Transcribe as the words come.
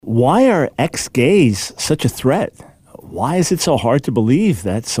Why are ex-gays such a threat? Why is it so hard to believe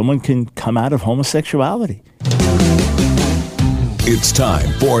that someone can come out of homosexuality? It's time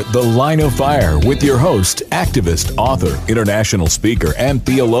for The Line of Fire with your host, activist, author, international speaker, and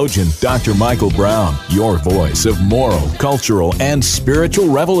theologian, Dr. Michael Brown, your voice of moral, cultural, and spiritual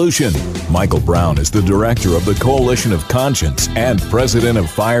revolution. Michael Brown is the director of the Coalition of Conscience and president of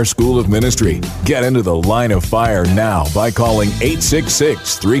Fire School of Ministry. Get into The Line of Fire now by calling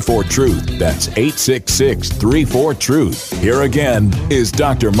 866-34-TRUTH. That's 866-34-TRUTH. Here again is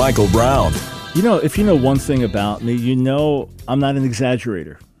Dr. Michael Brown. You know, if you know one thing about me, you know I'm not an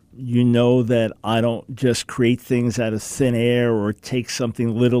exaggerator. You know that I don't just create things out of thin air or take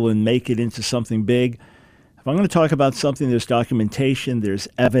something little and make it into something big. If I'm going to talk about something, there's documentation, there's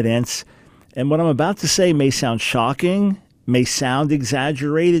evidence. And what I'm about to say may sound shocking, may sound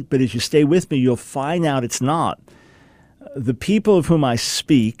exaggerated, but as you stay with me, you'll find out it's not. The people of whom I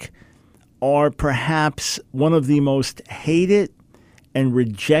speak are perhaps one of the most hated and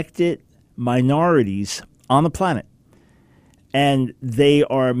rejected minorities on the planet. And they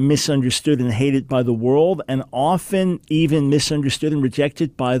are misunderstood and hated by the world, and often even misunderstood and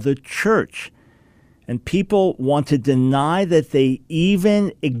rejected by the church. And people want to deny that they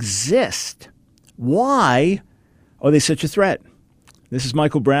even exist. Why are they such a threat? This is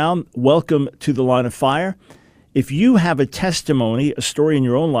Michael Brown. Welcome to The Line of Fire. If you have a testimony, a story in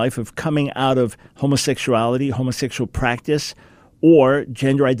your own life of coming out of homosexuality, homosexual practice, or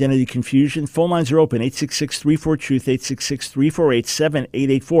gender identity confusion, phone lines are open, 866-34-TRUTH,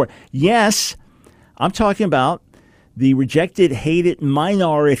 866-348-7884. Yes, I'm talking about the rejected, hated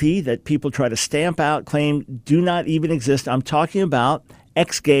minority that people try to stamp out, claim do not even exist. I'm talking about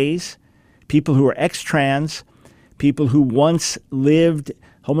ex-gays, people who are ex-trans, people who once lived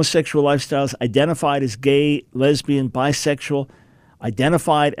homosexual lifestyles, identified as gay, lesbian, bisexual,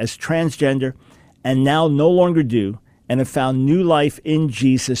 identified as transgender, and now no longer do, and have found new life in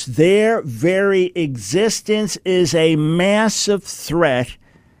Jesus. Their very existence is a massive threat,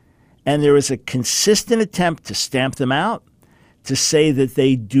 and there is a consistent attempt to stamp them out, to say that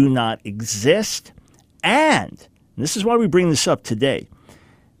they do not exist. And this is why we bring this up today.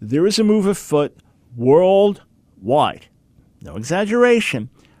 There is a move afoot worldwide, no exaggeration,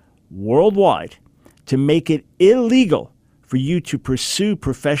 worldwide, to make it illegal for you to pursue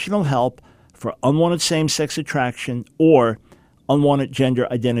professional help for unwanted same-sex attraction or unwanted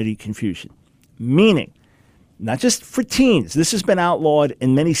gender identity confusion. Meaning, not just for teens, this has been outlawed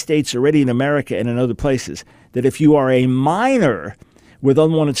in many states already in America and in other places, that if you are a minor with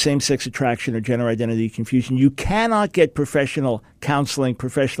unwanted same-sex attraction or gender identity confusion, you cannot get professional counseling,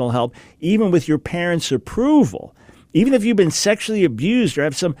 professional help, even with your parents' approval. Even if you've been sexually abused or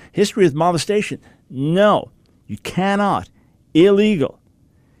have some history of molestation. No, you cannot. Illegal.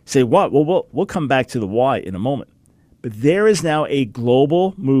 Say what? Well, we'll come back to the why in a moment. But there is now a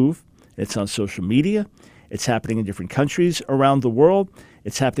global move. It's on social media. It's happening in different countries around the world.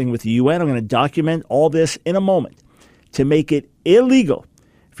 It's happening with the UN. I'm going to document all this in a moment to make it illegal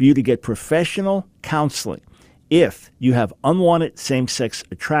for you to get professional counseling if you have unwanted same-sex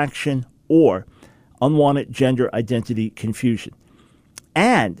attraction or unwanted gender identity confusion.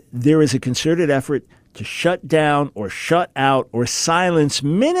 And there is a concerted effort to shut down or shut out or silence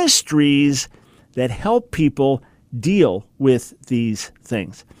ministries that help people deal with these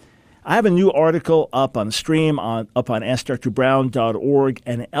things. I have a new article up on Stream, up on AskDrBrown.org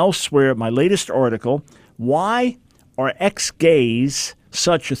and elsewhere. My latest article, Why Are Ex-Gays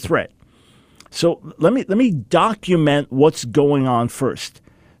Such a Threat? So let me document what's going on first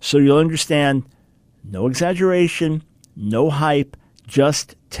so you'll understand. No exaggeration, no hype,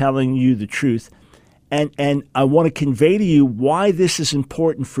 just telling you the truth. And I want to convey to you why this is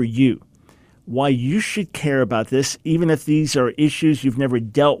important for you, why you should care about this, even if these are issues you've never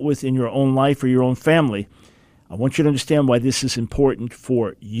dealt with in your own life or your own family. I want you to understand why this is important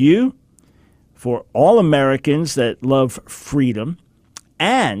for you, for all Americans that love freedom.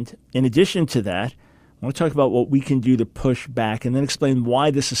 And in addition to that, I want to talk about what we can do to push back and then explain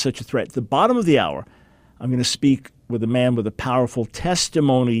why this is such a threat. At the bottom of the hour, I'm going to speak with a man with a powerful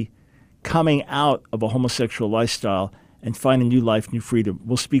testimony coming out of a homosexual lifestyle and finding new life, new freedom.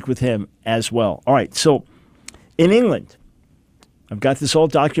 We'll speak with him as well. All right, so in England, I've got this all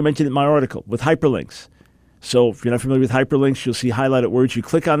documented in my article with hyperlinks. So if you're not familiar with hyperlinks, you'll see highlighted words. You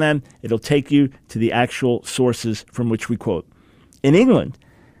click on them, it'll take you to the actual sources from which we quote. In England,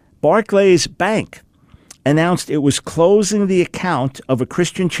 Barclays Bank announced it was closing the account of a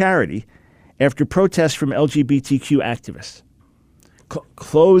Christian charity after protests from LGBTQ activists.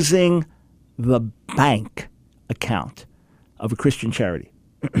 Closing the bank account of a Christian charity.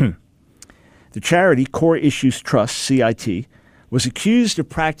 The charity Core Issues Trust, CIT, was accused of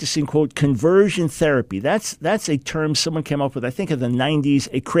practicing, quote, conversion therapy. That's a term someone came up with, I think, in the 90s,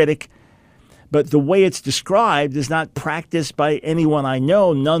 a critic. But the way it's described is not practiced by anyone I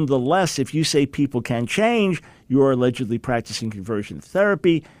know. Nonetheless, if you say people can change, you are allegedly practicing conversion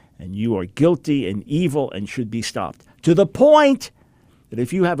therapy, and you are guilty and evil and should be stopped. To the point that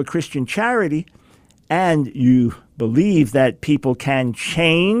if you have a Christian charity and you believe that people can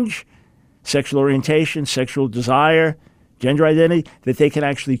change sexual orientation, sexual desire, gender identity, that they can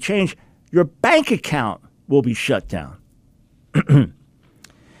actually change, your bank account will be shut down.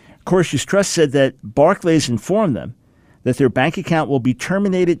 Core Issues Trust said that Barclays informed them that their bank account will be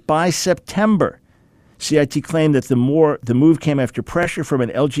terminated by September. CIT claimed that the move came after pressure from an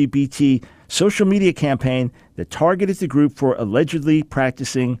LGBT social media campaign that targeted the group for allegedly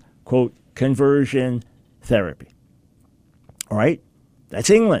practicing, quote, conversion therapy. All right? That's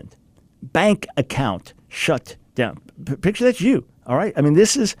England. Bank account shut down. Picture that's you. All right? I mean,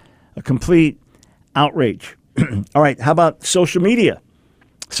 this is a complete outrage. All right. How about social media?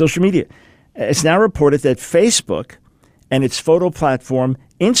 Social media. It's now reported that Facebook and its photo platform,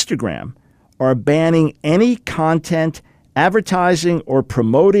 Instagram, are banning any content, advertising, or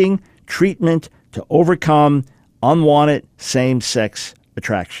promoting treatment to overcome unwanted same-sex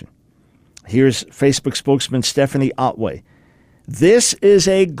attraction. Here's Facebook spokesman Stephanie Otway. This is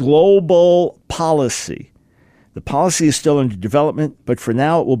a global policy. The policy is still under development, but for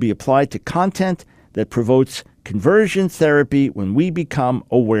now it will be applied to content that promotes conversion therapy when we become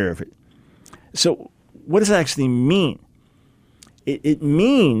aware of it. So what does that actually mean? It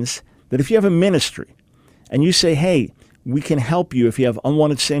means that if you have a ministry and you say, hey, we can help you if you have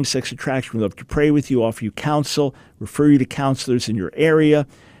unwanted same-sex attraction, we'd love to pray with you, offer you counsel, refer you to counselors in your area,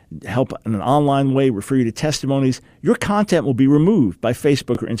 help in an online way, refer you to testimonies, your content will be removed by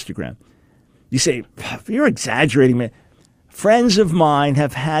Facebook or Instagram. You say, you're exaggerating, man. Friends of mine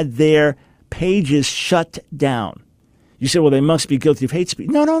have had their pages shut down. You say, well, they must be guilty of hate speech.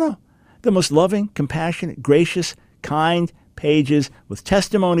 No. The most loving, compassionate, gracious, kind pages with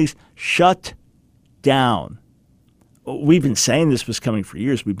testimonies shut down. We've been saying this was coming for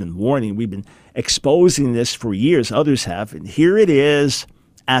years. We've been warning. We've been exposing this for years. Others have. And here it is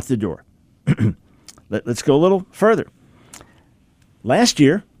at the door. Let's go a little further. Last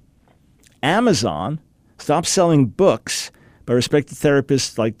year, Amazon stopped selling books by respected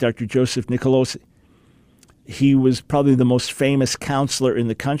therapists like Dr. Joseph Nicolosi. He was probably the most famous counselor in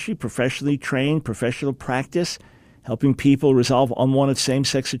the country, professionally trained, professional practice, helping people resolve unwanted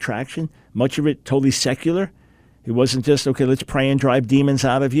same-sex attraction, much of it totally secular. It wasn't just, okay, let's pray and drive demons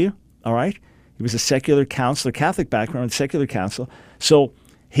out of you, all right? He was a secular counselor, Catholic background, secular counselor. So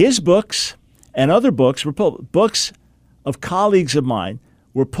his books and other books were pulled. Books of colleagues of mine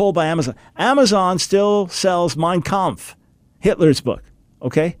were pulled by Amazon. Amazon still sells Mein Kampf, Hitler's book,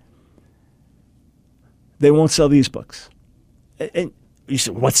 okay? They won't sell these books. And you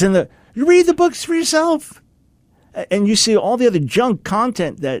say, what's in the... You read the books for yourself. And you see all the other junk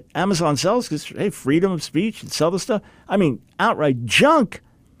content that Amazon sells because, hey, freedom of speech and sell the stuff. I mean, outright junk.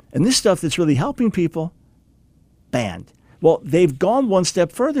 And this stuff that's really helping people, banned. Well, they've gone one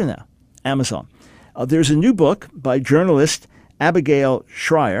step further now, Amazon. There's a new book by journalist Abigail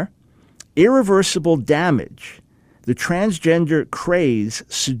Shrier, Irreversible Damage, The Transgender Craze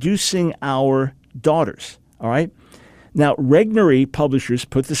Seducing Our Daughters. All right? Now, Regnery Publishers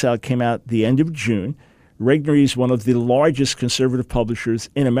put this out, came out the end of June. Regnery is one of the largest conservative publishers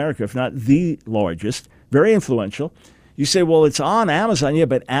in America, if not the largest, very influential. You say, well, it's on Amazon. Yeah,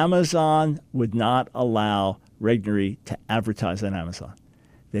 but Amazon would not allow Regnery to advertise on Amazon.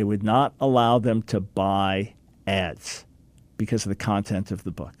 They would not allow them to buy ads because of the content of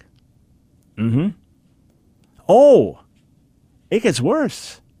the book. Oh, it gets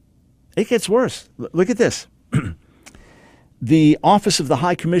worse. It gets worse. Look at this. The Office of the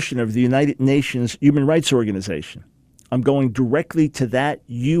High Commissioner of the United Nations Human Rights Organization. I'm going directly to that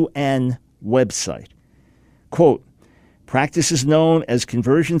UN website. Quote, practices known as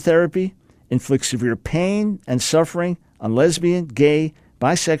conversion therapy inflict severe pain and suffering on lesbian, gay,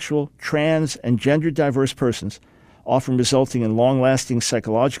 bisexual, trans, and gender diverse persons, often resulting in long-lasting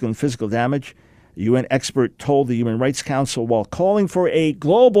psychological and physical damage. A UN expert told the Human Rights Council while calling for a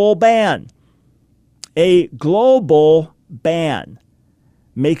global ban. A global ban,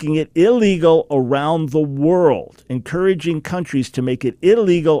 making it illegal around the world, encouraging countries to make it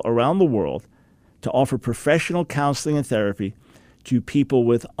illegal around the world to offer professional counseling and therapy to people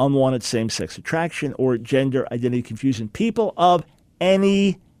with unwanted same-sex attraction or gender identity confusion, people of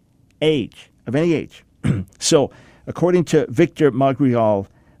any age, So, according to Victor Magrial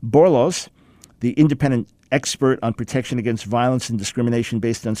Borlos, the independent expert on protection against violence and discrimination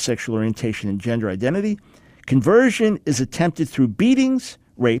based on sexual orientation and gender identity, conversion is attempted through beatings,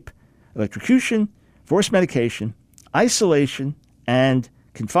 rape, electrocution, forced medication, isolation, and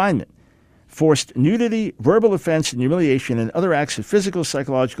confinement, forced nudity, verbal offense and humiliation, and other acts of physical,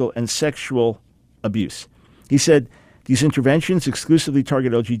 psychological, and sexual abuse. He said these interventions exclusively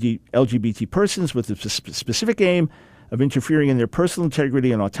target LGBT persons with the specific aim of interfering in their personal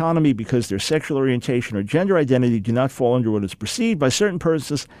integrity and autonomy because their sexual orientation or gender identity do not fall under what is perceived by certain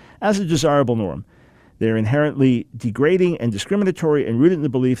persons as a desirable norm. They're inherently degrading and discriminatory and rooted in the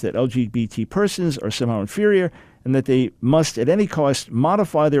belief that LGBT persons are somehow inferior and that they must at any cost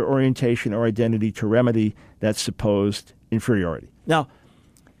modify their orientation or identity to remedy that supposed inferiority. Now,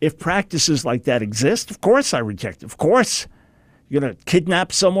 if practices like that exist, of course I reject it. Of course. You're going to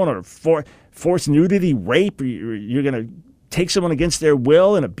kidnap someone or force nudity, rape, or you're going to take someone against their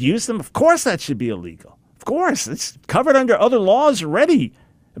will and abuse them. Of course that should be illegal. Of course. It's covered under other laws already.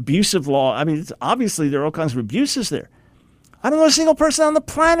 Abusive law. I mean, obviously there are all kinds of abuses there. I don't know a single person on the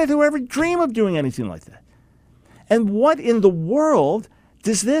planet who ever dream of doing anything like that. And what in the world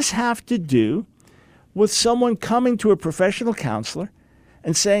does this have to do with someone coming to a professional counselor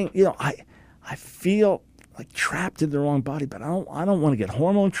and saying, I feel like trapped in the wrong body, but I don't want to get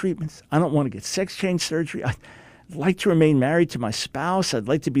hormone treatments. I don't want to get sex change surgery. I'd like to remain married to my spouse. I'd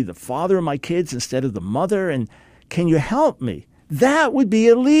like to be the father of my kids instead of the mother. And can you help me? That would be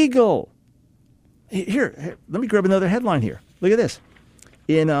illegal. Here, let me grab another headline here. Look at this.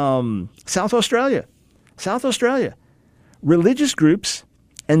 In South Australia, religious groups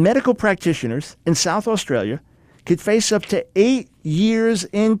and medical practitioners in South Australia could face up to 8 years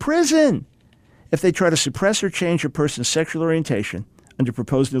in prison if they try to suppress or change a person's sexual orientation under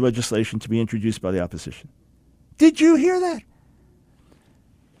proposed new legislation to be introduced by the opposition. Did you hear that?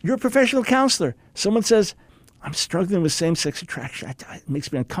 You're a professional counselor. Someone says, I'm struggling with same-sex attraction. It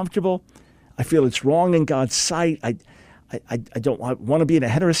makes me uncomfortable. I feel it's wrong in God's sight. I don't want to be in a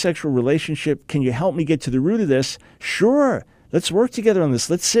heterosexual relationship. Can you help me get to the root of this? Sure. Let's work together on this.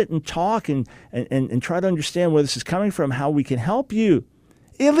 Let's sit and talk and try to understand where this is coming from, how we can help you.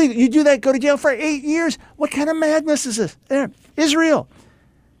 Illegal. You do that, go to jail for 8 years. What kind of madness is this? There. Israel.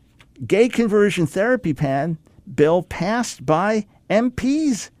 Gay conversion therapy bill passed by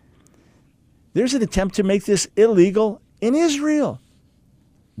MPs. There's an attempt to make this illegal in Israel.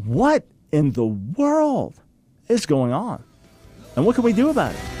 What in the world is going on? And what can we do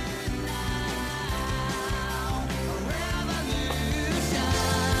about it?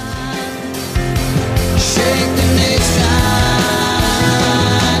 Shake the nation,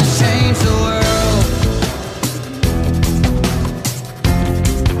 change the world.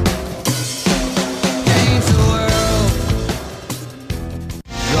 Change the world.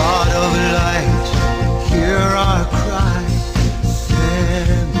 God of light, hear our cry.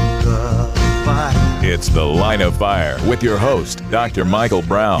 Send the fire. It's The Line of Fire with your host, Dr. Michael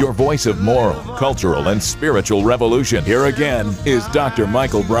Brown, your voice of moral, cultural, and spiritual revolution. Here again is Dr.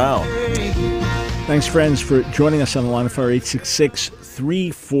 Michael Brown. Thanks, friends, for joining us on The Line of Fire.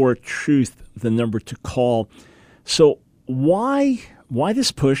 866-34-TRUTH, the number to call. So why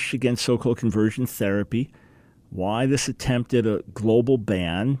this push against so-called conversion therapy? Why this attempt at a global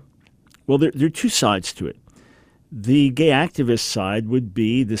ban? Well, there are two sides to it. The gay activist side would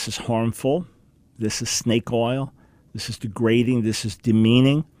be this is harmful, this is snake oil, this is degrading, this is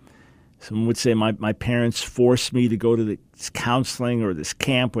demeaning. Someone would say my parents forced me to go to this counseling or this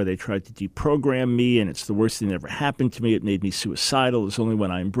camp where they tried to deprogram me, and it's the worst thing that ever happened to me. It made me suicidal. It was only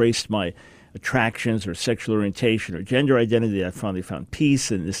when I embraced my attractions or sexual orientation or gender identity that I finally found peace,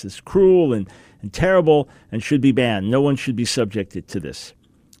 and this is cruel and terrible and should be banned. No one should be subjected to this.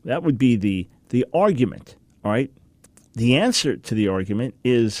 That would be the argument, all right? The answer to the argument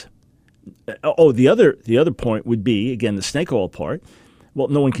is, the other point would be, again, the snake oil part. Well,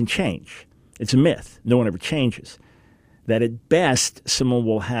 no one can change. It's a myth. No one ever changes. That at best, someone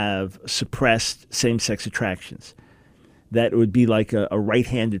will have suppressed same-sex attractions. That it would be like a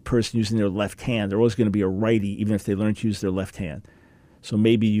right-handed person using their left hand. They're always going to be a righty, even if they learn to use their left hand. So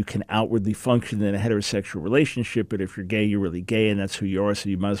maybe you can outwardly function in a heterosexual relationship, but if you're gay, you're really gay, and that's who you are, so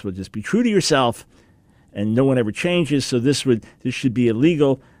you might as well just be true to yourself, and no one ever changes. So this should be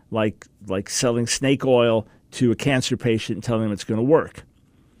illegal, like selling snake oil to a cancer patient and telling them it's going to work.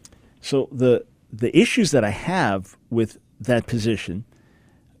 So the issues that I have with that position,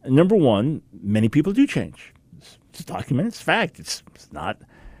 number one, many people do change. It's documented. It's fact. It's not.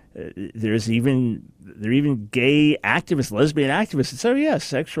 There are even gay activists, lesbian activists that say, yes,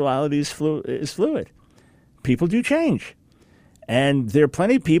 sexuality is fluid. People do change. And there are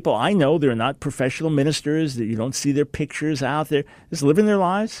plenty of people I know, they're not professional ministers, that you don't see their pictures out there, just living their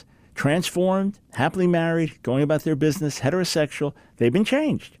lives, transformed, happily married, going about their business, heterosexual. They've been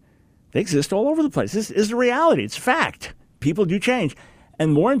changed. They exist all over the place. This is the reality. It's fact. People do change.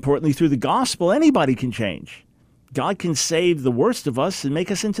 And more importantly, through the gospel, anybody can change. God can save the worst of us and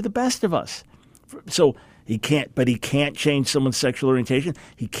make us into the best of us. So he can't change someone's sexual orientation.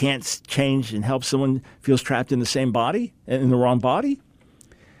 He can't change and help someone feels trapped in the same body, in the wrong body.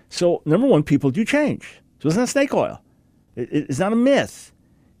 So number one, people do change. So it's not snake oil. It's not a myth.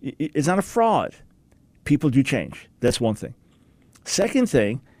 It's not a fraud. People do change. That's one thing. Second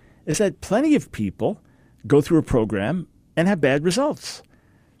thing is that plenty of people go through a program and have bad results.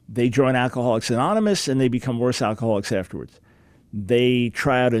 They join Alcoholics Anonymous and they become worse alcoholics afterwards. They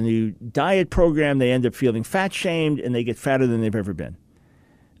try out a new diet program, they end up feeling fat shamed, and they get fatter than they've ever been.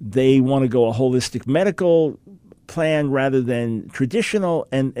 They want to go a holistic medical plan rather than traditional,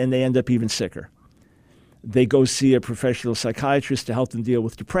 and they end up even sicker. They go see a professional psychiatrist to help them deal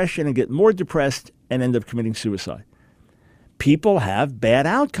with depression and get more depressed and end up committing suicide. People have bad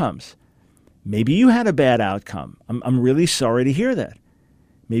outcomes. Maybe you had a bad outcome. I'm really sorry to hear that.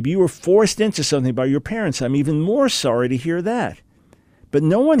 Maybe you were forced into something by your parents. I'm even more sorry to hear that. But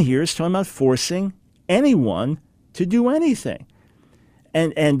no one here is talking about forcing anyone to do anything.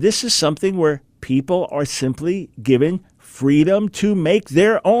 And this is something where people are simply given freedom to make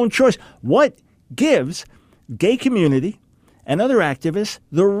their own choice. What gives gay community and other activists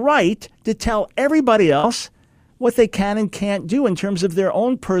the right to tell everybody else what they can and can't do in terms of their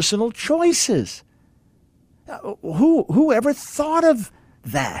own personal choices? Who ever thought of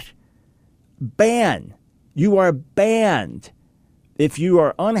that? Ban. You are banned. If you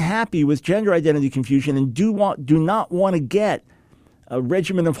are unhappy with gender identity confusion and do not want to get a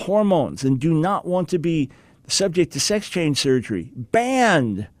regimen of hormones and do not want to be subject to sex change surgery,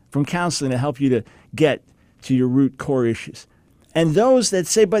 banned from counseling to help you to get to your root core issues. And those that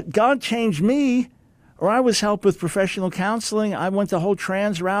say, but God changed me, or I was helped with professional counseling, I went the whole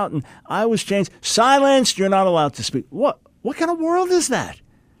trans route and I was changed. Silenced, you're not allowed to speak. What kind of world is that?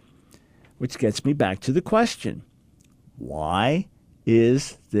 Which gets me back to the question, why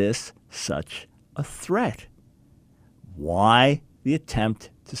is this such a threat? Why the attempt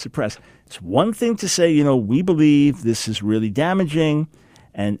to suppress? It's one thing to say, we believe this is really damaging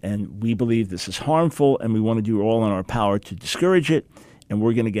and we believe this is harmful and we want to do all in our power to discourage it and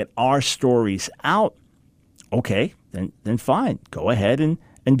we're going to get our stories out. Okay, then fine. Go ahead and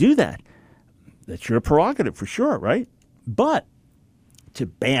do that. That's your prerogative for sure, right? But to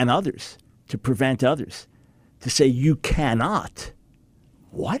ban others, to prevent others, to say you cannot,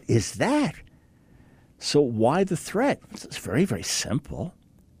 what is that? So why the threat? It's very, very simple.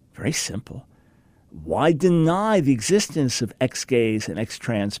 Very simple. Why deny the existence of ex-gays and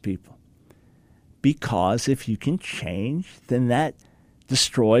ex-trans people? Because if you can change, then that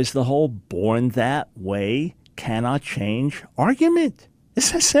destroys the whole born that way, cannot change argument.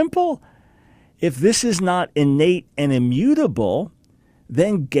 It's that simple. If this is not innate and immutable,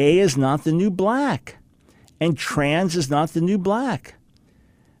 then gay is not the new black, and trans is not the new black.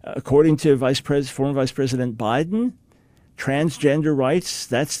 According to former Vice President Biden, transgender rights,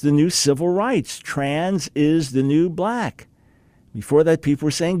 that's the new civil rights. Trans is the new black. Before that, people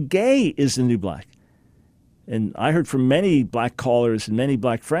were saying gay is the new black. And I heard from many black callers and many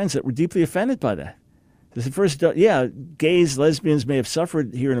black friends that were deeply offended by that. Gays, lesbians may have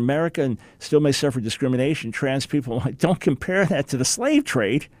suffered here in America and still may suffer discrimination. Trans people, don't compare that to the slave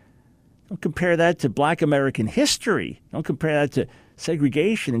trade. Don't compare that to black American history. Don't compare that to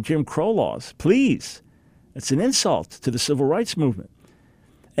segregation and Jim Crow laws. Please. It's an insult to the civil rights movement.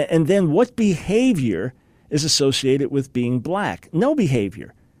 And then what behavior is associated with being black? No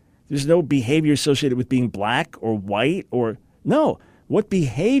behavior. There's no behavior associated with being black or white or no. What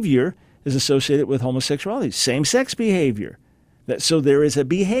behavior is associated with homosexuality? Same-sex behavior. So there is a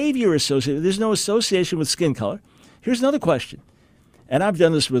behavior associated. There's no association with skin color. Here's another question. And I've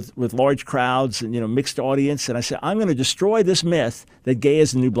done this with large crowds and mixed audience. And I say, I'm going to destroy this myth that gay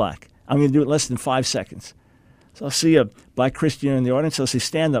is the new black. I'm going to do it in less than 5 seconds. So I'll see a black Christian in the audience. I'll say,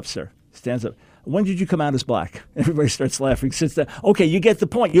 stand up, sir. Stands up. When did you come out as black? Everybody starts laughing. Okay, you get the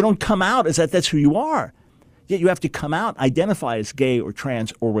point. You don't come out as that's who you are. Yet you have to come out, identify as gay or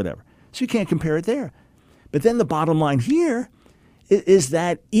trans or whatever. So you can't compare it there. But then the bottom line here is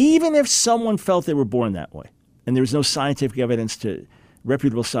that even if someone felt they were born that way, and there's no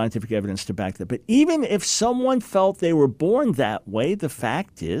reputable scientific evidence to back that, but even if someone felt they were born that way, the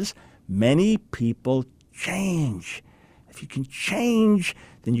fact is many people change. If you can change,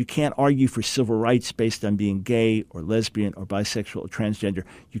 then you can't argue for civil rights based on being gay or lesbian or bisexual or transgender.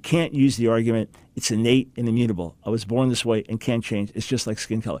 You can't use the argument, it's innate and immutable. I was born this way and can't change. It's just like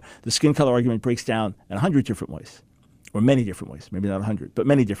skin color. The skin color argument breaks down in 100 different ways, or many different ways. Maybe not 100, but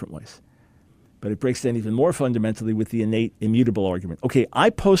many different ways. But it breaks down even more fundamentally with the innate immutable argument. Okay, I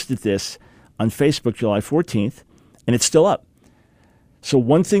posted this on Facebook July 14th, and it's still up. So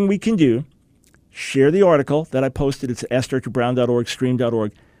one thing we can do, share the article that I posted. It's AskDrBrown.org,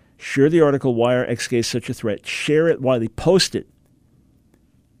 Stream.org. Share the article, Why Are Ex-Gays Such a Threat? Share it widely. Post it.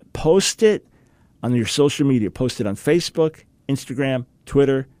 Post it on your social media. Post it on Facebook, Instagram,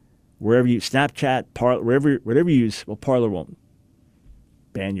 Twitter, wherever you, Snapchat, Parler, whatever you use. Well, Parler won't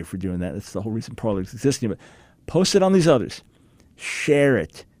ban you for doing that. That's the whole reason Parler is existing. But post it on these others. Share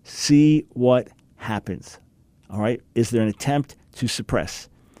it. See what happens. All right? Is there an attempt to suppress?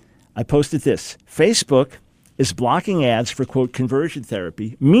 I posted this. Facebook is blocking ads for, quote, conversion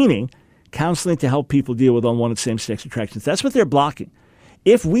therapy, meaning counseling to help people deal with unwanted same-sex attractions. That's what they're blocking.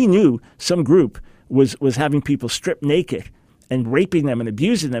 If we knew some group was having people stripped naked and raping them and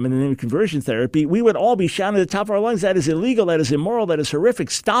abusing them in the name of conversion therapy, we would all be shouting at the top of our lungs, that is illegal, that is immoral, that is horrific.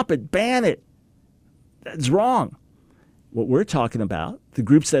 Stop it, ban it. That's wrong. What we're talking about, the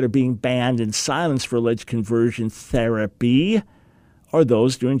groups that are being banned and silenced for alleged conversion therapy, are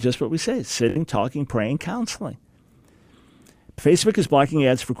those doing just what we say, sitting, talking, praying, counseling. Facebook is blocking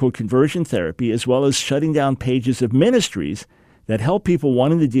ads for, quote, conversion therapy, as well as shutting down pages of ministries that help people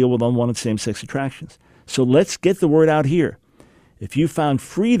wanting to deal with unwanted same-sex attractions. So let's get the word out here. If you found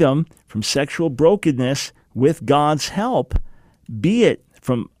freedom from sexual brokenness with God's help, be it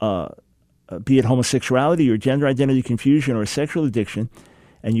from homosexuality or gender identity confusion or sexual addiction,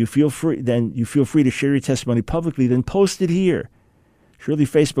 and you feel free to share your testimony publicly, then post it here. Surely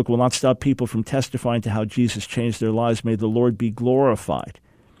Facebook will not stop people from testifying to how Jesus changed their lives. May the Lord be glorified.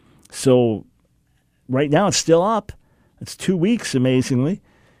 So right now it's still up. It's 2 weeks, amazingly,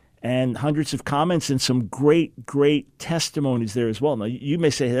 and hundreds of comments and some great, great testimonies there as well. Now, you may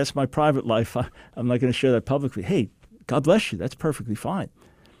say, hey, that's my private life. I'm not going to share that publicly. Hey, God bless you. That's perfectly fine.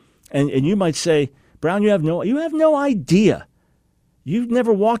 And you might say, Brown, you have no idea. You've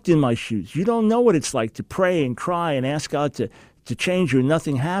never walked in my shoes. You don't know what it's like to pray and cry and ask God to change you and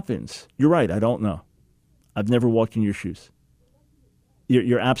nothing happens. You're right. I don't know. I've never walked in your shoes.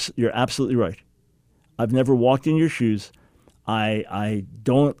 You're absolutely right. I've never walked in your shoes. I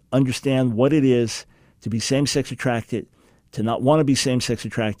don't understand what it is to be same-sex attracted, to not want to be same-sex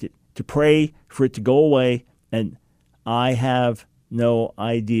attracted, to pray for it to go away, and I have no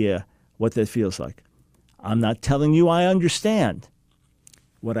idea what that feels like. I'm not telling you I understand.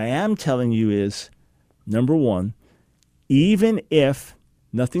 What I am telling you is, number one, even if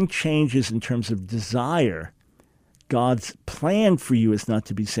nothing changes in terms of desire, God's plan for you is not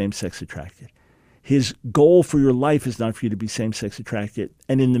to be same-sex attracted. His goal for your life is not for you to be same-sex attracted.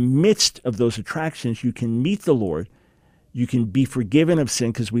 And in the midst of those attractions, you can meet the Lord. You can be forgiven of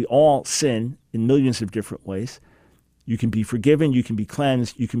sin, because we all sin in millions of different ways. You can be forgiven. You can be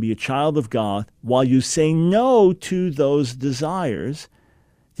cleansed. You can be a child of God while you say no to those desires.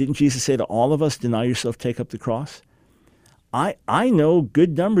 Didn't Jesus say to all of us, deny yourself, take up the cross? I know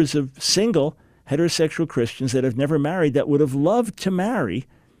good numbers of single heterosexual Christians that have never married that would have loved to marry,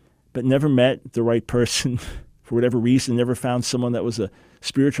 but never met the right person for whatever reason, never found someone that was a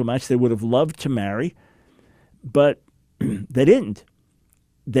spiritual match they would have loved to marry, but they didn't.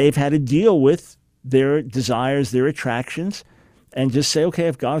 They've had to deal with their desires, their attractions, and just say, okay,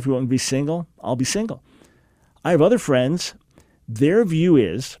 if you want me to be single, I'll be single. I have other friends, their view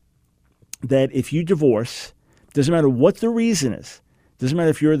is that if you divorce, doesn't matter what the reason is, doesn't matter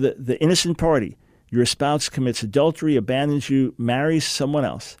if you're the innocent party, your spouse commits adultery, abandons you, marries someone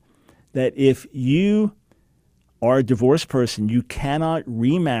else, that if you are a divorced person, you cannot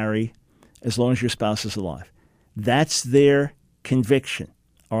remarry as long as your spouse is alive. That's their conviction,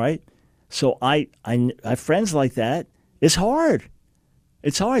 all right? So I have friends like that. It's hard.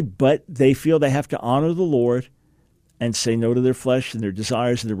 It's hard, but they feel they have to honor the Lord and say no to their flesh and their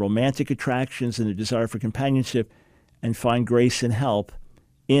desires and their romantic attractions and their desire for companionship and find grace and help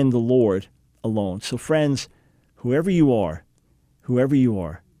in the Lord alone. So friends, whoever you are,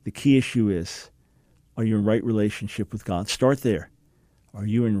 the key issue is, are you in right relationship with God? Start there. Are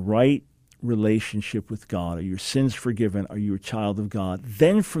you in right relationship with God? Are your sins forgiven? Are you a child of God?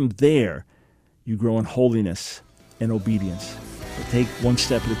 Then from there, you grow in holiness and obedience. But take one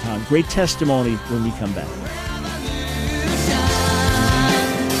step at a time. Great testimony when we come back.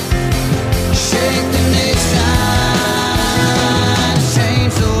 Shake the nation,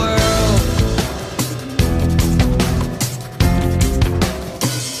 change the world.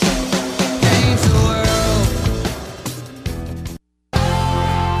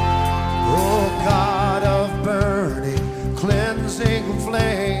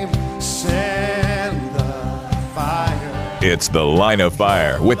 flame, send the fire. It's The Line of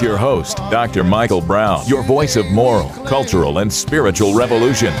Fire with your host, Dr. Michael Brown, your voice of moral, cultural, and spiritual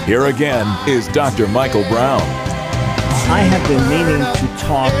revolution. Here again is Dr. Michael Brown. I have been meaning to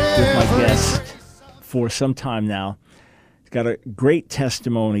talk with my guest for some time now. He's got a great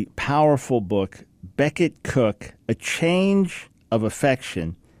testimony, powerful book, Becket Cook, A Change of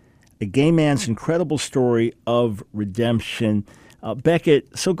Affection, a gay man's incredible story of redemption.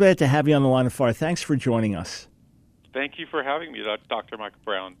 Becket, so glad to have you on The Line of Fire. Thanks for joining us. Thank you for having me, Dr. Michael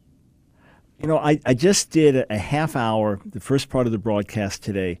Brown. You know, I just did a half hour, the first part of the broadcast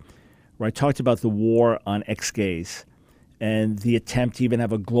today, where I talked about the war on ex-gays and the attempt to even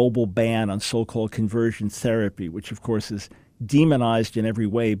have a global ban on so-called conversion therapy, which of course is demonized in every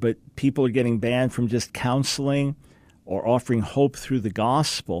way, but people are getting banned from just counseling or offering hope through the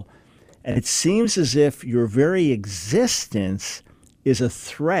gospel. And it seems as if your very existence is a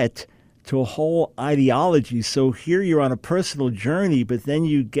threat to a whole ideology. So here you're on a personal journey, but then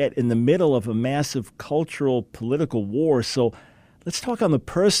you get in the middle of a massive cultural, political war. So let's talk on the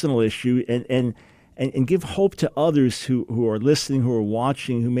personal issue and give hope to others who are listening, who are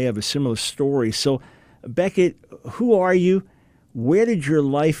watching, who may have a similar story. So, Becket, who are you? Where did your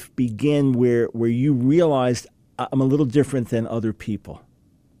life begin where you realized I'm a little different than other people?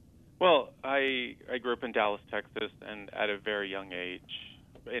 Well, I grew up in Dallas, Texas, and at a very young age,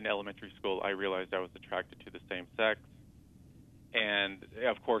 in elementary school, I realized I was attracted to the same sex. And,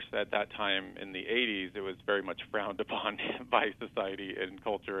 of course, at that time in the 80s, it was very much frowned upon by society and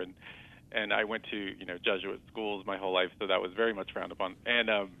culture. And I went to, Jesuit schools my whole life, so that was very much frowned upon. And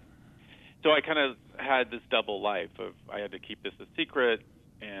so I kind of had this double life of I had to keep this a secret,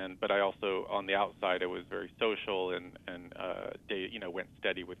 but I also, on the outside, I was very social and went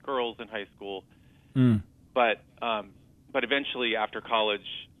steady with girls in high school. But eventually, after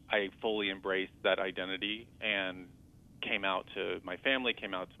college, I fully embraced that identity and came out to my family,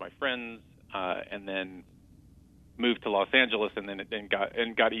 came out to my friends, and then moved to Los Angeles, and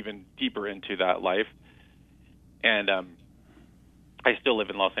then got even deeper into that life. And I still live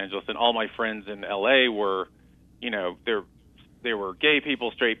in Los Angeles, and all my friends in LA were, there were gay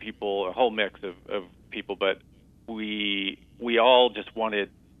people, straight people, a whole mix of people, but we all just wanted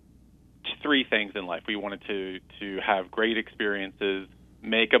three things in life. We wanted to have great experiences,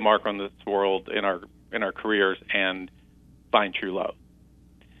 make a mark on this world in our careers, and find true love.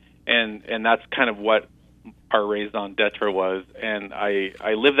 And that's kind of what our raison d'etre was, and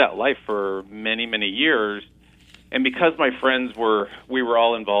I lived that life for many, many years. And because my friends we were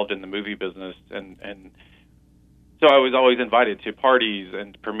all involved in the movie business, and so I was always invited to parties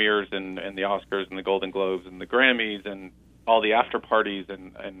and premieres and the Oscars and the Golden Globes and the Grammys and all the after parties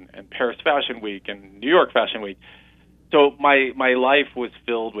and Paris Fashion Week and New York Fashion Week. So my life was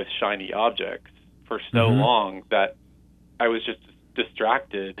filled with shiny objects for so long that I was just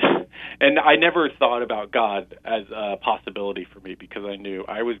distracted. And I never thought about God as a possibility for me because I knew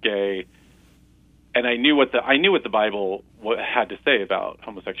I was gay, and I knew what the Bible had to say about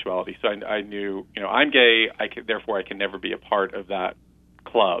homosexuality. So I knew, I'm gay. Therefore, I can never be a part of that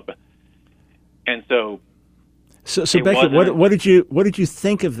club. And so Becket, what did you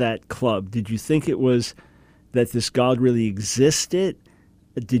think of that club? Did you think it was that this God really existed?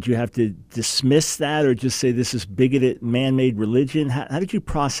 Did you have to dismiss that or just say this is bigoted, man-made religion? How did you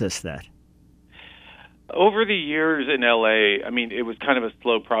process that? Over the years in LA, it was kind of a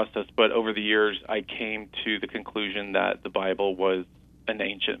slow process, but over the years I came to the conclusion that the Bible was an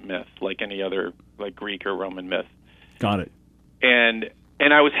ancient myth, like any other, like Greek or Roman myth. Got it. And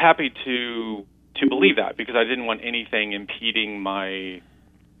I was happy to believe that because I didn't want anything impeding my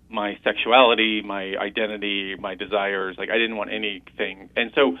sexuality, my identity, my desires. Like I didn't want anything.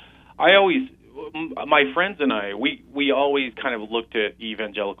 And so my friends and I, we always kind of looked at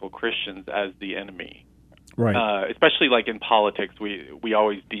evangelical Christians as the enemy. Right. Especially like in politics, we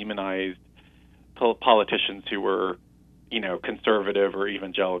always demonized politicians who were, conservative or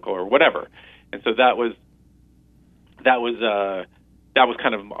evangelical or whatever. And so that was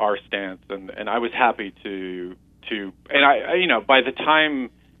kind of our stance. And I was happy to and I by the time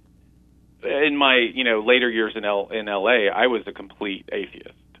in my later years in LA, I was a complete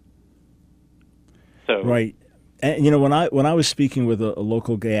atheist. So right, and when I was speaking with a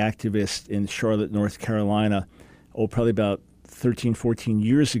local gay activist in Charlotte, North Carolina, probably about 13, 14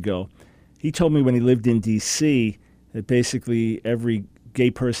 years ago, he told me when he lived in D.C. that basically virtually every gay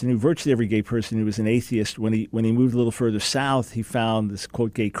person who was an atheist, when he moved a little further south, he found this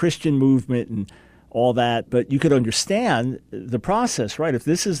quote gay Christian movement and all that. But you could understand the process, right? If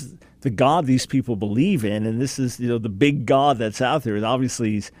this is the God these people believe in, and this is the big God that's out there. And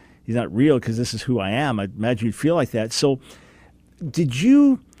obviously, he's not real because this is who I am. I imagine you'd feel like that. So, did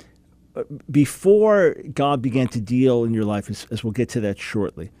you, before God began to deal in your life, as we'll get to that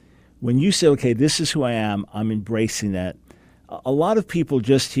shortly, when you say, okay, this is who I am, I'm embracing that. A lot of people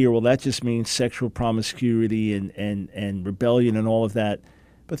just hear, well, that just means sexual promiscuity and rebellion and all of that.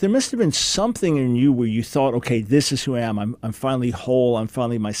 But there must have been something in you where you thought, okay, this is who I am. I'm finally whole. I'm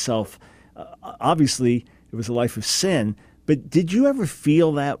finally myself. Obviously, it was a life of sin. But did you ever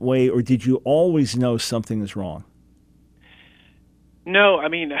feel that way, or did you always know something is wrong? No, I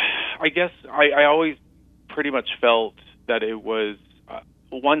mean, I guess I always pretty much felt that it was,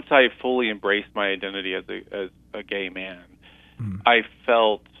 once I fully embraced my identity as a gay man, I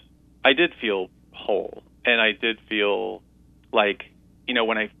did feel whole, and I did feel like,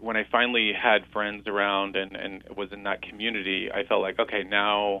 when I finally had friends around and was in that community, I felt like, okay,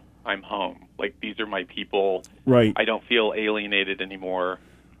 now I'm home. Like, these are my people. Right. I don't feel alienated anymore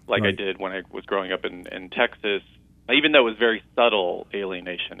like I did when I was growing up in Texas. Even though it was very subtle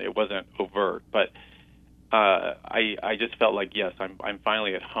alienation, it wasn't overt, but I just felt like, yes, I'm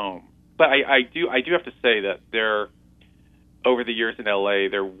finally at home. But I do have to say that over the years in LA,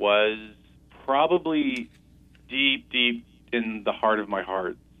 there was probably deep in the heart of my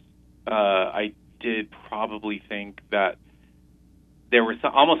heart, I did probably think that there was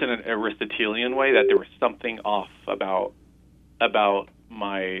almost in an Aristotelian way that there was something off about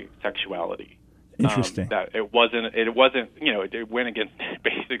my sexuality. Interesting. That it wasn't, it went against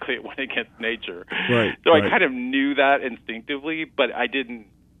nature. Right. So I kind of knew that instinctively, but I didn't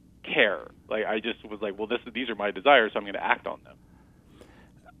care. Like, I just was like, well, these are my desires, so I'm going to act on them.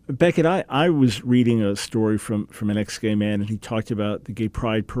 Beckett, I was reading a story from an ex-gay man, and he talked about the Gay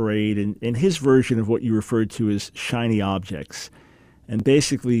Pride Parade and his version of what you referred to as shiny objects, and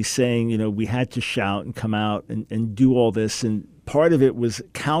basically saying, we had to shout and come out and do all this, and part of it was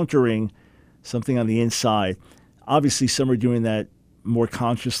countering something on the inside. Obviously, some are doing that more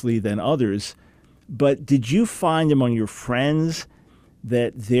consciously than others, but did you find among your friends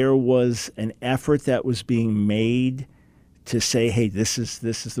that there was an effort that was being made to say, hey, this is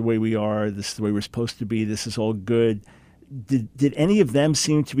the way we are, this is the way we're supposed to be, this is all good? Did any of them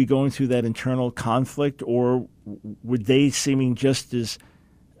seem to be going through that internal conflict, or were they seeming just as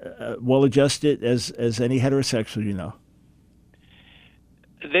well-adjusted as any heterosexual,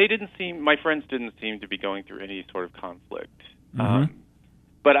 My friends didn't seem to be going through any sort of conflict. Mm-hmm.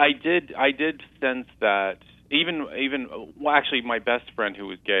 But I did sense that actually my best friend who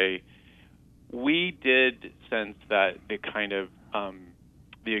was gay, we did sense that the kind of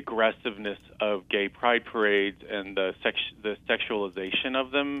the aggressiveness of gay pride parades and the sexualization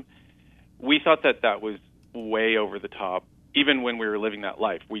of them, we thought that was way over the top. Even when we were living that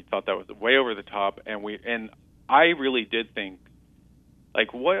life, we thought that was way over the top, and I really did think,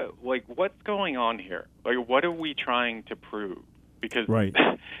 what's going on here? Like, what are we trying to prove? Because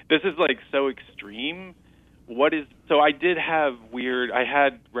this is so extreme. So I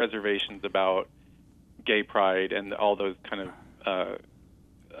had reservations about gay pride and all those kind of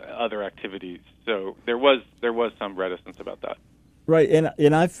other activities. So there was some reticence about that. Right,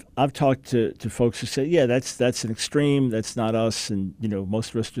 and I've talked to folks who say, yeah, that's an extreme. That's not us, and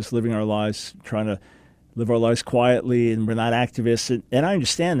most of us just living our lives, trying to live our lives quietly, and we're not activists, and I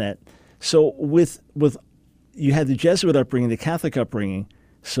understand that. So with you had the Jesuit upbringing, the Catholic upbringing,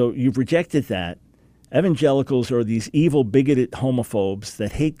 so you've rejected that. Evangelicals are these evil, bigoted homophobes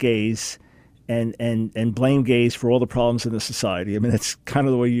that hate gays and blame gays for all the problems in the society. I mean, that's kind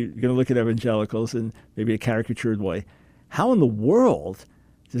of the way you're going to look at evangelicals in maybe a caricatured way. How in the world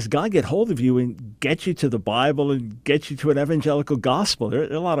does God get hold of you and get you to the Bible and get you to an evangelical gospel? There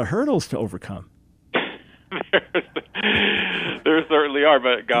are a lot of hurdles to overcome. There certainly are,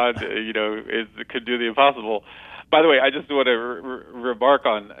 but God, could do the impossible. By the way, I just want to remark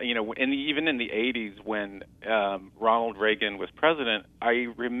on, even in the 80s when Ronald Reagan was president, I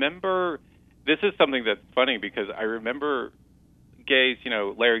remember, this is something that's funny because I remember gays,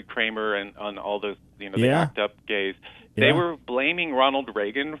 Larry Kramer and on all those, the ACT UP gays, they were blaming Ronald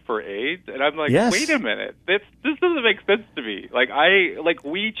Reagan for AIDS, and I'm like, wait a minute, this doesn't make sense to me.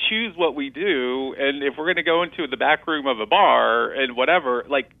 We choose what we do, and if we're going to go into the back room of a bar and whatever,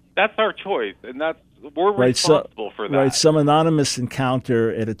 that's our choice, and we're responsible for that. Right, some anonymous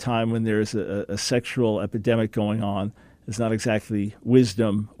encounter at a time when there's a sexual epidemic going on is not exactly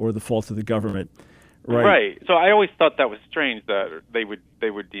wisdom or the fault of the government. Right. So I always thought that was strange that they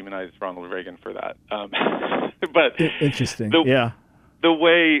would demonize Ronald Reagan for that. But interesting. the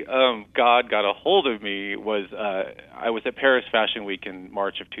way God got a hold of me was I was at Paris Fashion Week in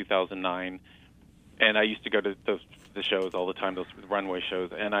March of 2009, and I used to go to the shows all the time, those runway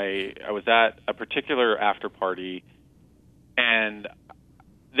shows, and I was at a particular after party, and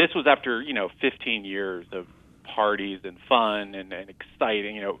this was after 15 years of parties and fun and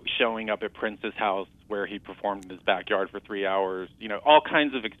exciting, showing up at Prince's house where he performed in his backyard for 3 hours, all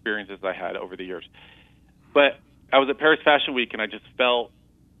kinds of experiences I had over the years. But I was at Paris Fashion Week, and I just felt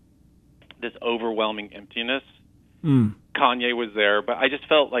this overwhelming emptiness. Kanye was there, but I just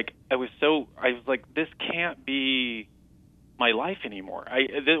felt like I was like, this can't be my life anymore.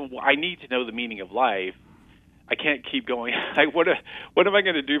 I need to know the meaning of life. I can't keep going. What am I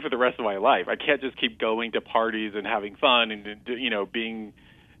going to do for the rest of my life? I can't just keep going to parties and having fun and being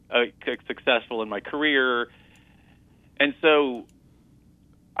successful in my career. And so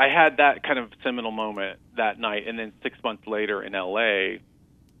I had that kind of seminal moment that night, and then 6 months later in LA,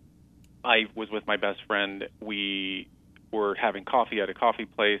 I was with my best friend. We were having coffee at a coffee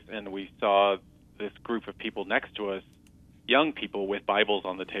place, and we saw this group of people next to us, young people with Bibles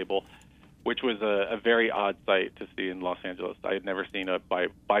on the table, which was a very odd sight to see in Los Angeles. I had never seen a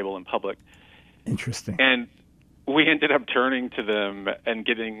Bible in public. Interesting. And we ended up turning to them and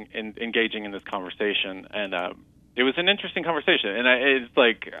engaging in this conversation, and it was an interesting conversation. And I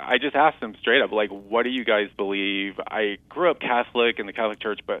just asked them straight up, like, what do you guys believe? I grew up Catholic in the Catholic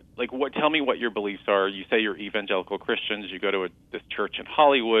Church, but tell me what your beliefs are. You say you're evangelical Christians. You go to this church in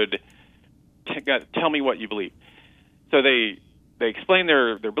Hollywood. Tell me what you believe. So they explain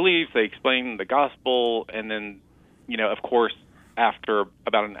their beliefs. They explain the gospel, and then, of course, after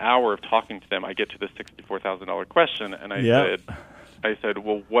about an hour of talking to them, I get to the $64,000 question, and I said,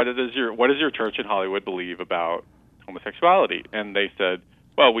 well, what does your church in Hollywood believe about homosexuality? And they said,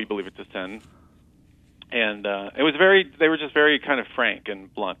 well, we believe it's a sin. And they were just very kind of frank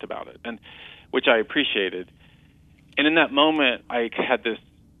and blunt about it, and which I appreciated. And in that moment, I had this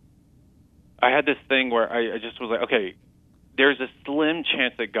thing where I just was like, okay, there's a slim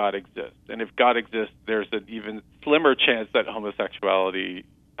chance that God exists. And if God exists, there's an even slimmer chance that homosexual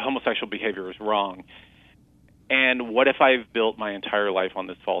behavior is wrong. And what if I've built my entire life on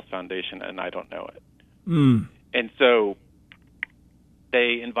this false foundation and I don't know it? And so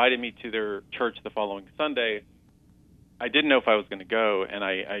they invited me to their church the following Sunday. I didn't know if I was going to go, and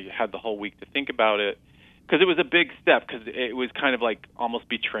I had the whole week to think about it, because it was a big step, because it was kind of like almost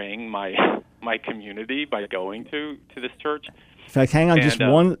betraying my community by going to this church. In fact, hang on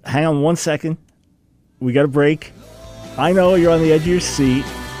 1 second. We got a break. I know you're on the edge of your seat,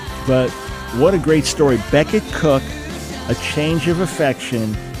 but what a great story. Becket Cook, A Change of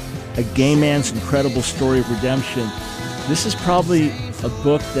Affection, a gay man's incredible story of redemption. This is probably a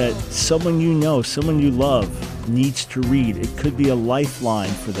book that someone someone you love needs to read. It could be a lifeline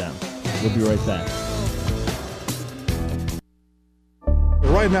for them. We'll be right back.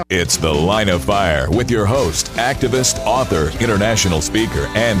 Right now, It's The Line of Fire with your host, activist, author, international speaker,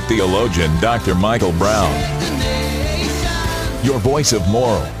 and theologian, Dr. Michael Brown. Your voice of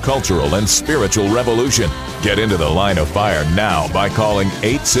moral, cultural, and spiritual revolution. Get into The Line of Fire now by calling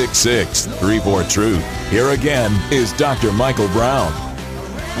 866-34-TRUTH. Here again is Dr. Michael Brown.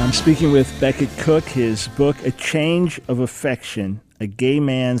 I'm speaking with Becket Cook, his book, A Change of Affection, a gay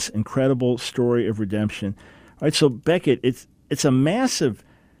man's incredible story of redemption. All right, so Becket, it's a massive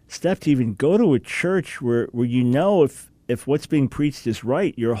step to even go to a church where if what's being preached is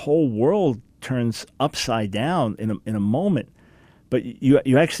right, your whole world turns upside down in a moment. But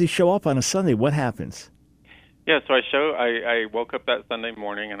you actually show up on a Sunday. What happens? Yeah, so I woke up that Sunday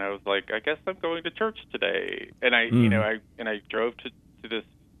morning and I was like, I guess I'm going to church today. And I drove to this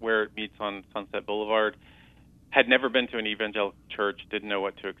where it meets on Sunset Boulevard. Had never been to an evangelical church, didn't know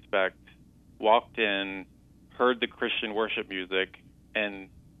what to expect. Walked in, heard the Christian worship music, and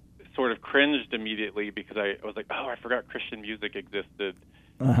sort of cringed immediately because I was like, oh, I forgot Christian music existed.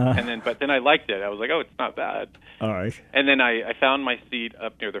 Uh-huh. But then I liked it. I was like, oh, it's not bad. All right. And then I found my seat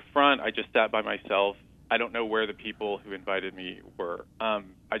up near the front. I just sat by myself. I don't know where the people who invited me were. I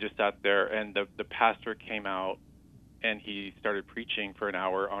just sat there, and the pastor came out, and he started preaching for an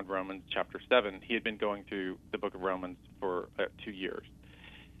hour on Romans chapter 7. He had been going through the book of Romans for 2 years.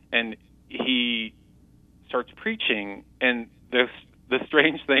 And he starts preaching, and the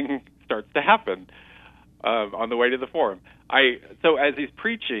strange thing starts to happen on the way to the forum. So as he's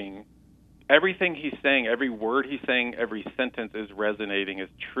preaching, everything he's saying, every word he's saying, every sentence is resonating as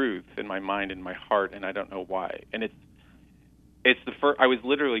truth in my mind and my heart, and I don't know why. And it's the first. I was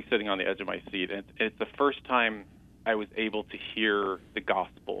literally sitting on the edge of my seat, and it's the first time I was able to hear the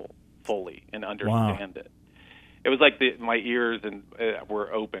gospel fully and understand it. it was like my ears and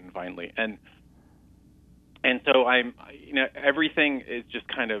were open finally, and so I'm, everything is just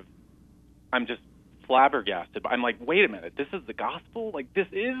kind of, I'm just flabbergasted. I'm like, wait a minute, this is the gospel? Like, this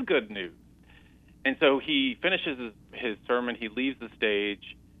is good news. And so he finishes his sermon. He leaves the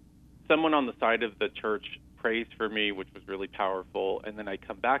stage. Someone on the side of the church prays for me, which was really powerful. And then I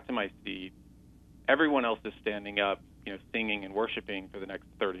come back to my seat. Everyone else is standing up, singing and worshiping for the next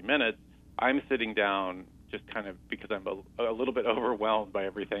 30 minutes. I'm sitting down just kind of because I'm a little bit overwhelmed by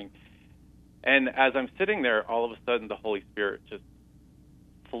everything. And as I'm sitting there, all of a sudden the Holy Spirit just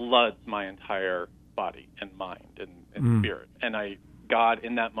floods my entire body and mind and spirit. And God,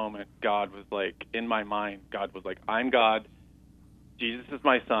 in that moment, God was like, in my mind, God was like, I'm God. Jesus is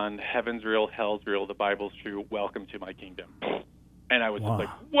my son. Heaven's real. Hell's real. The Bible's true. Welcome to my kingdom. And I was just like,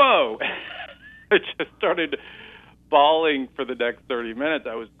 whoa. I just started bawling for the next 30 minutes.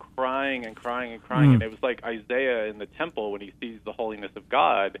 I was crying and crying and crying. And it was like Isaiah in the temple when he sees the holiness of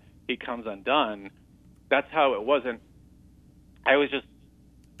God, he comes undone. That's how it was. And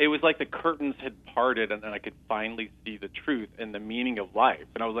it was like the curtains had parted and then I could finally see the truth and the meaning of life.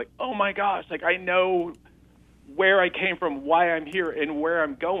 And I was like, oh my gosh, like I know where I came from, why I'm here, and where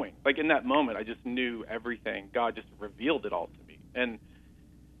I'm going. Like in that moment, I just knew everything. God just revealed it all to me. And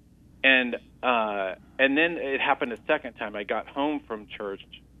then it happened a second time. I got home from church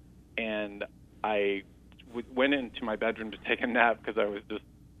and I went into my bedroom to take a nap because I was just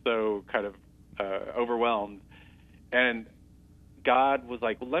so kind of overwhelmed. And God was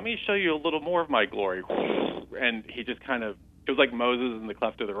like, well, let me show you a little more of my glory. And he just kind of, it was like Moses in the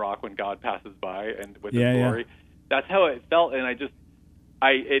cleft of the rock when God passes by and with his glory. Yeah. That's how it felt. And I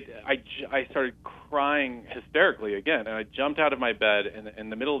started crying hysterically again. And I jumped out of my bed in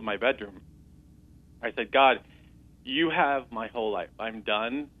the middle of my bedroom. I said, God, you have my whole life. I'm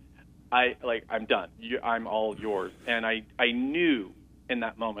done. I'm done. I'm all yours. And I knew in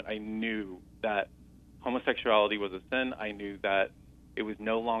that moment, I knew that homosexuality was a sin. I knew that it was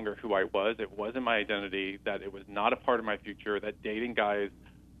no longer who I was. It wasn't my identity, that it was not a part of my future, that dating guys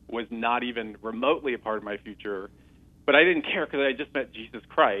was not even remotely a part of my future. But I didn't care because I just met Jesus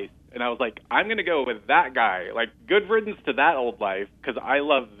Christ. And I was like, I'm going to go with that guy. Like, good riddance to that old life because I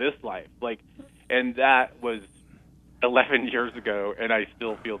love this life. And that was 11 years ago, and I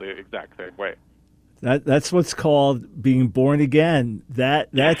still feel the exact same way. That's what's called being born again.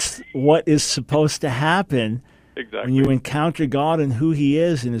 That's what is supposed to happen. Exactly. When you encounter God and who he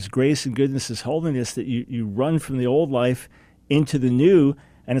is and his grace and goodness, his holiness, that you run from the old life into the new,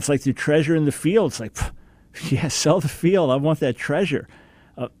 and it's like the treasure in the field. It's like, yeah, sell the field. I want that treasure.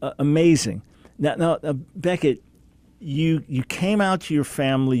 Amazing. Now, Beckett, you came out to your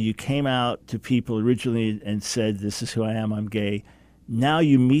family, you came out to people originally and said, this is who I am, I'm gay. Now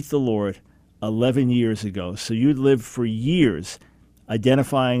you meet the Lord 11 years ago. So you lived for years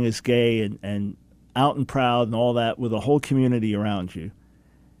identifying as gay and out and proud and all that with a whole community around you.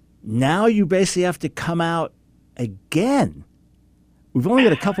 Now you basically have to come out again. We've only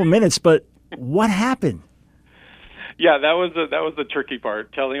got a couple minutes, but what happened? Yeah, that was the tricky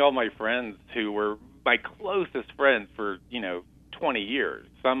part. Telling all my friends who were my closest friends for 20 years,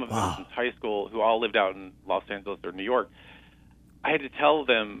 some of them since high school, who all lived out in Los Angeles or New York. I had to tell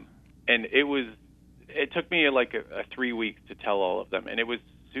them, and it took me like 3 weeks to tell all of them, and it was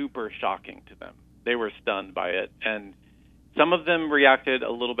super shocking to them. They were stunned by it, and some of them reacted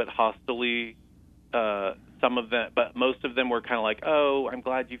a little bit hostilely. Some of them, but most of them were kind of like, "Oh, I'm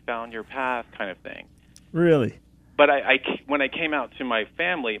glad you found your path," kind of thing. Really? But when I came out to my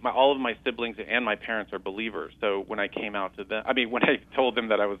family, all of my siblings and my parents are believers. So when I came out to them, when I told them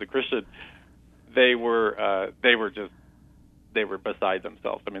that I was a Christian, they were beside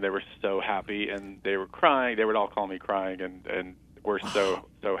themselves. They were so happy, and they were crying. They would all call me crying, and were so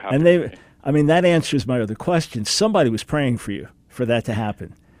happy. And that answers my other question. Somebody was praying for you for that to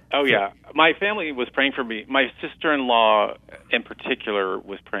happen. Oh, yeah. My family was praying for me. My sister-in-law, in particular,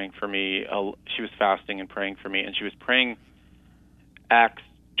 was praying for me. She was fasting and praying for me, and she was praying Acts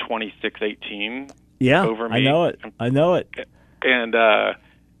 26:18 over me. I know it.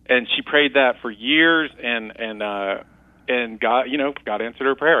 And she prayed that for years, and God, God answered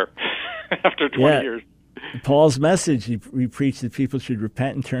her prayer after 20 years. Paul's message, he preached that people should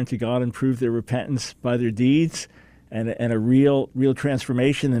repent and turn to God and prove their repentance by their deeds. And a real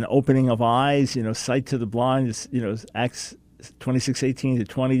transformation and opening of eyes, sight to the blind, Acts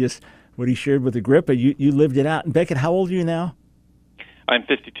 26:18-20, just what he shared with Agrippa. You lived it out. And Beckett, how old are you now? I'm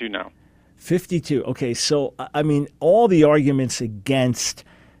 52 now. 52. Okay, so, all the arguments against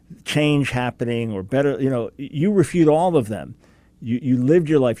change happening or better, you refute all of them. You lived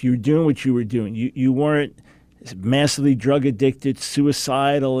your life. You were doing what you were doing. You weren't massively drug addicted,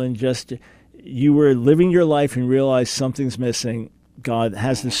 suicidal, and just you were living your life and realized something's missing. God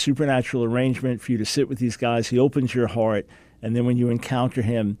has this supernatural arrangement for you to sit with these guys. He opens your heart, and then when you encounter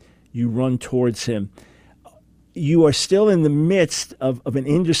him, you run towards him. You are still in the midst of an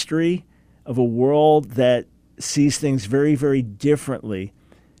industry, of a world that sees things very, very differently.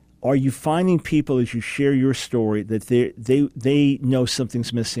 Are you finding people, as you share your story, that they know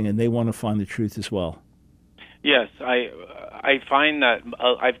something's missing and they want to find the truth as well? Yes, I find that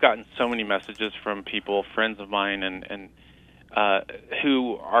I've gotten so many messages from people, friends of mine, and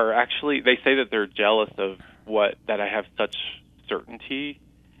who are actually, they say that they're jealous of that I have such certainty.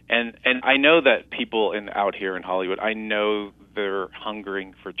 And I know that people out here in Hollywood, I know they're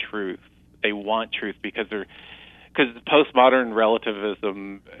hungering for truth. They want truth because postmodern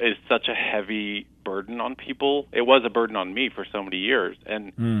relativism is such a heavy burden on people. It was a burden on me for so many years,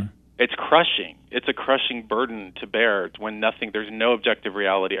 and it's crushing. It's a crushing burden to bear. It's when there's no objective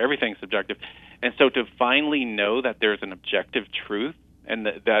reality. Everything's subjective. And so to finally know that there's an objective truth and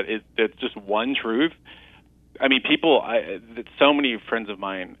that's just one truth. I mean, so many friends of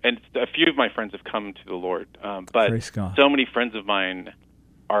mine, and a few of my friends have come to the Lord, but so many friends of mine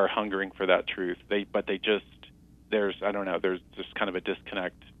are hungering for that truth. There's just kind of a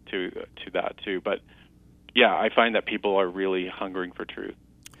disconnect to that too. But yeah, I find that people are really hungering for truth.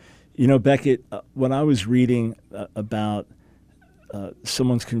 You know, Beckett, when I was reading about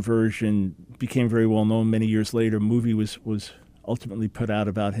someone's conversion, became very well known many years later. A movie was ultimately put out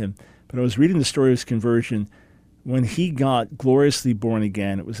about him. But I was reading the story of his conversion when he got gloriously born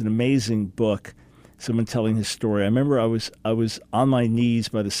again. It was an amazing book. Someone telling his story. I remember I was on my knees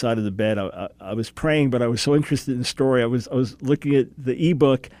by the side of the bed. I was praying, but I was so interested in the story. I was looking at the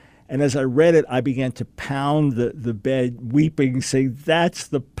ebook, and as I read it, I began to pound the bed, weeping, saying, "That's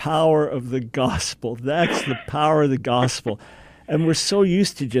the power of the gospel. That's the power of the gospel." And we're so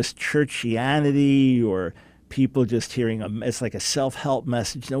used to just churchianity or people just hearing it's like a self-help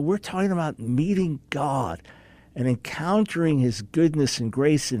message. No, we're talking about meeting God and encountering his goodness and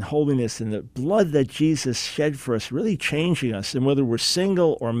grace and holiness and the blood that Jesus shed for us, really changing us. And whether we're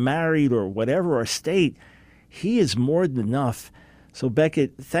single or married or whatever our state, he is more than enough. So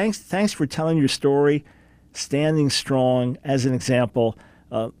Beckett, thanks for telling your story, standing strong as an example.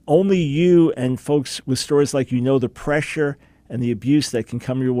 Only you and folks with stories like you know the pressure and the abuse that can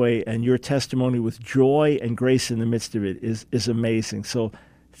come your way, and your testimony with joy and grace in the midst of it is amazing. So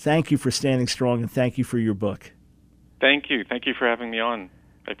thank you for standing strong, and thank you for your book. Thank you. Thank you for having me on.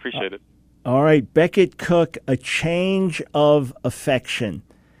 I appreciate it. All right. Beckett Cook, A Change of Affection.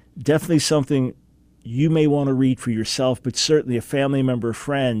 Definitely something you may want to read for yourself, but certainly a family member,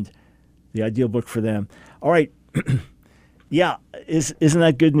 friend, the ideal book for them. All right. Yeah. Isn't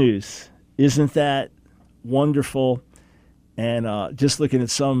that good news? Isn't that wonderful? And just looking at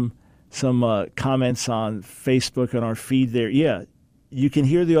some comments on Facebook on our feed there, yeah, you can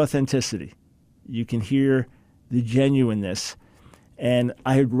hear the authenticity. You can hear the genuineness. And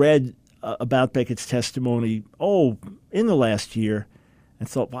I had read about Beckett's testimony, in the last year, and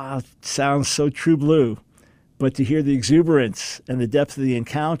thought, wow, it sounds so true blue. But to hear the exuberance and the depth of the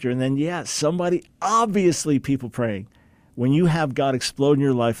encounter, and then, yeah, obviously people praying. When you have God explode in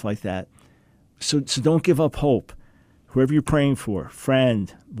your life like that, so don't give up hope. Whoever you're praying for,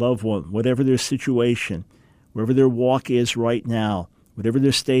 friend, loved one, whatever their situation, wherever their walk is right now, whatever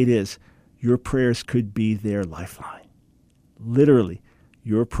their state is, your prayers could be their lifeline. Literally,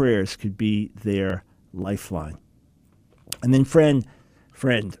 your prayers could be their lifeline. And then friends,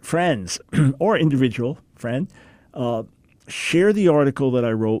 or individual friend, share the article that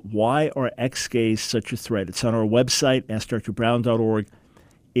I wrote, Why Are Ex-Gays Such a Threat? It's on our website, AskDrBrown.org.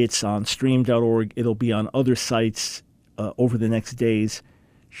 It's on Stream.org. It'll be on other sites over the next days.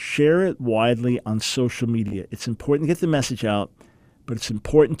 Share it widely on social media. It's important to get the message out, but it's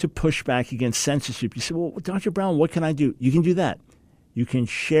important to push back against censorship. You say, well, Dr. Brown, what can I do? You can do that. You can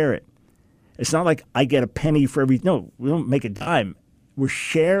share it. It's not like I get a penny for every... No, we don't make a dime. We're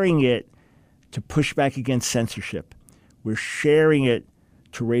sharing it to push back against censorship. We're sharing it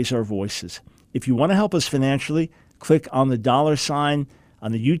to raise our voices. If you want to help us financially, click on the $sign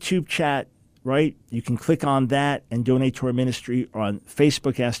on the YouTube chat, right? You can click on that and donate to our ministry, or on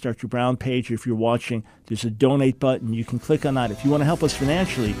Facebook, Ask Dr. Brown page. If you're watching, there's a donate button. You can click on that. If you want to help us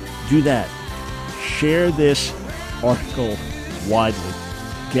financially, do that. Share this article widely.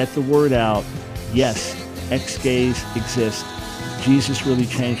 Get the word out. Yes, ex-gays exist. Jesus really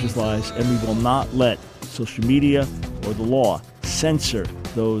changes lives, and we will not let social media or the law censor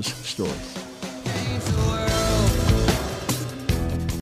those stories.